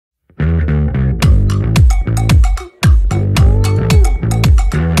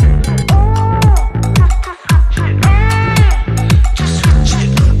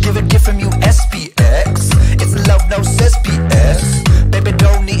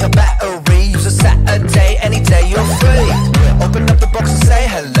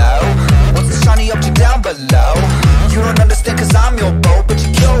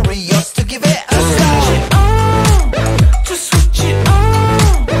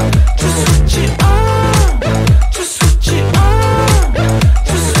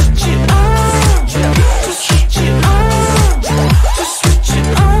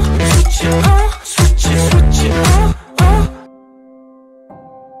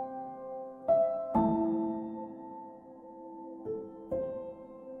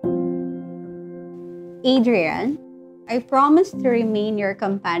Adrian, I promise to remain your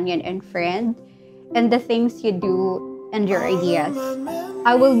companion and friend in the things you do and your ideas.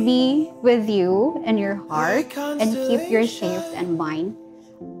 I will be with you in your heart and keep you safe and mine.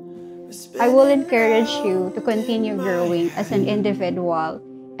 I will encourage you to continue growing as an individual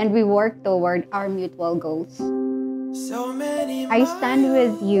and we work toward our mutual goals. I stand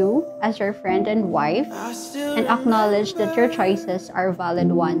with you as your friend and wife and acknowledge that your choices are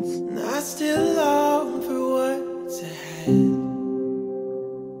valid ones. I still long for what's ahead.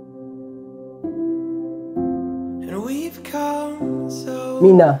 And we've come so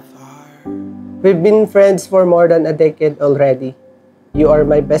Mina, we've been friends for more than a decade already. You are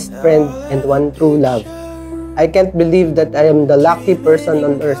my best friend and one true love. I can't believe that I am the lucky person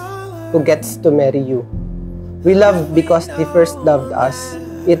on earth who gets to marry you. We love because He first loved us.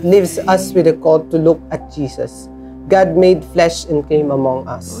 It leaves us with a call to look at Jesus. God made flesh and came among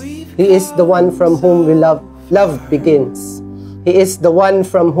us. He is the one from whom we love begins. He is the one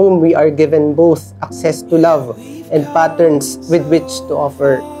from whom we are given both access to love and patterns with which to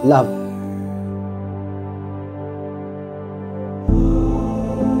offer love.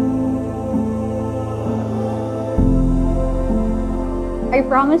 I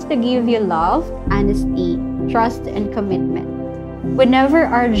promise to give you love, honesty, trust, and commitment. Whenever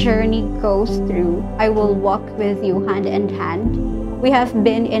our journey goes through, I will walk with you hand in hand. We have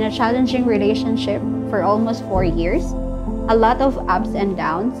been in a challenging relationship for almost 4 years, a lot of ups and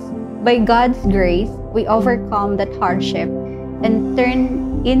downs. By God's grace, we overcome that hardship and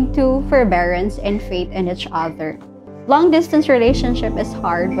turn into forbearance and faith in each other. Long-distance relationship is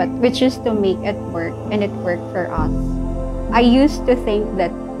hard, but we choose to make it work, and it worked for us. I used to think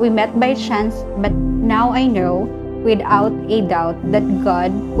that we met by chance, but now I know without a doubt that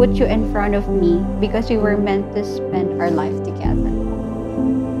God put you in front of me because we were meant to spend our life together.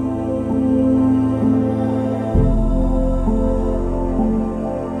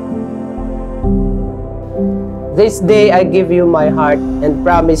 This day I give you my heart and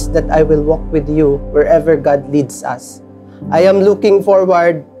promise that I will walk with you wherever God leads us. I am looking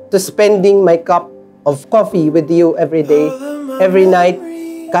forward to spending my cup of coffee with you every day, every night,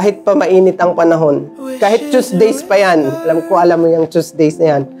 kahit pa mainit ang panahon. Kahit Tuesdays pa yan, alam mo yung Tuesdays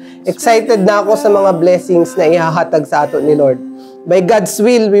na yan. Excited na ako sa mga blessings na ihahatag sa ato ni Lord. By God's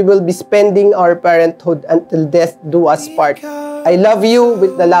will, we will be spending our parenthood until death do us part. I love you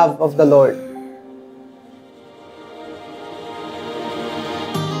with the love of the Lord.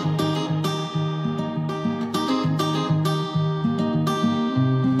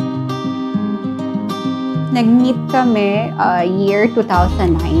 Nag-meet kami year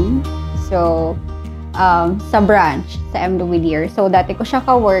 2009. So, sa branch, sa MW. So, dati ko siya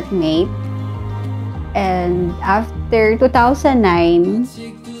ka-workmate. And after 2009,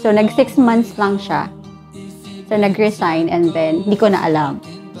 so nag 6 months lang siya. So, nag-resign and then, hindi ko na alam.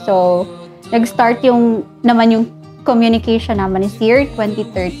 So, nag-start yung communication naman is year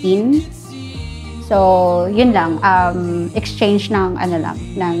 2013. So, yun lang. Exchange ng,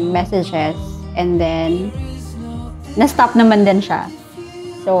 ng messages. And then, na-stop naman din siya.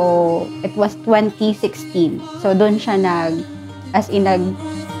 So, it was 2016. So, doon siya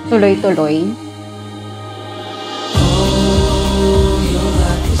nag-tuloy-tuloy.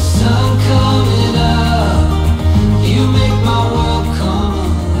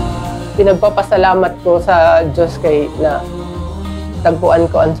 Pinagpapasalamat ko sa Diyos kay na tagpuan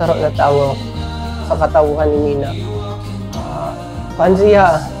ko ang sarap na tawo sa katawhan ni Mina.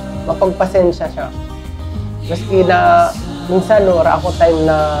 Pansiya, mapagpasensya siya. Maski na minsan wala ako time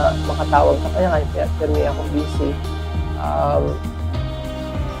na makatawag sa kanya kahit may ako busy.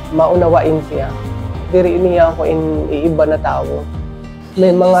 Maunawain siya. Diri niya ako iiba na tao. May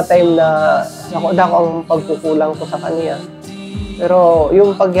mga time na ako ang pagkukulang ko sa kanya. Pero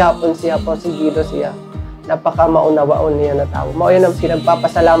yung paghapon siya, posigido siya. Napaka maunawaon niya na tao. Yun ang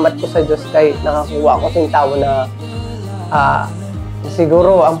pinagpapasalamat ko sa Diyos kay nakakuha ko sa tao na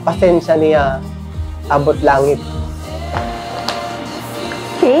siguro ang pasensya niya abot langit.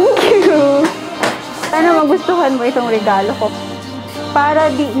 Thank you! Sana magustuhan mo itong regalo ko.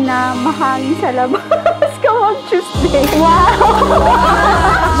 Para di na mahangin sa labas kapag Tuesday. Wow!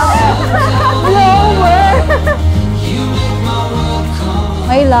 Blower!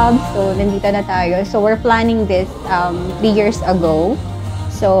 My love, so nandito na tayo. So we're planning this 3 years ago.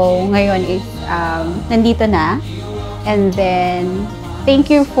 So ngayon is nandito na. And then, thank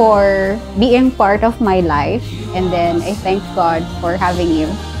you for being part of my life. And then, I thank God for having you.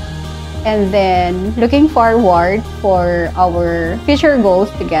 And then, looking forward for our future goals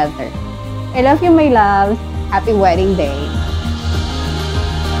together. I love you, my love. Happy wedding day.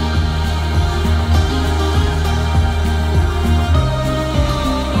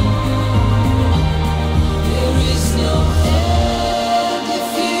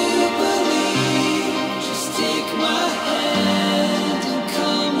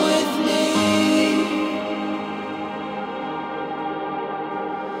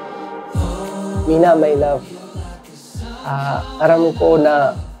 Mina, my love. Aram ko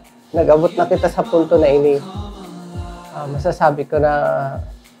na nag-abot na kita sa punto na ini. Masasabi ko na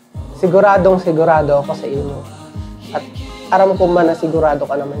siguradong sigurado ako sa imo. At aram ko man na sigurado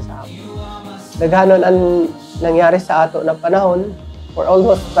ka naman sa akin. Daghanon ang nangyari sa ato na panahon for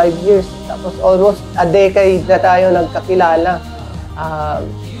almost 5 years. Tapos almost a decade na tayo nagkakilala.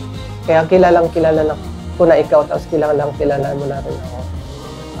 Kaya kilalang kilala na ko na ikaw, tapos kilalang kilala mo na rin ako.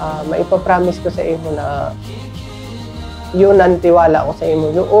 Maipapromise ko sa imo na yun ang tiwala ko sa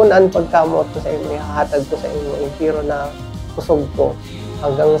imo. Yung unang pagkamot ko sa imo, ihahatag ko sa imo, impiro na kusog ko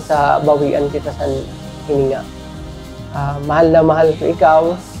hanggang sa bawian kita sa hininga. Mahal na mahal ko ikaw.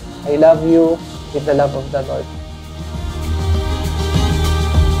 I love you with the love of the Lord.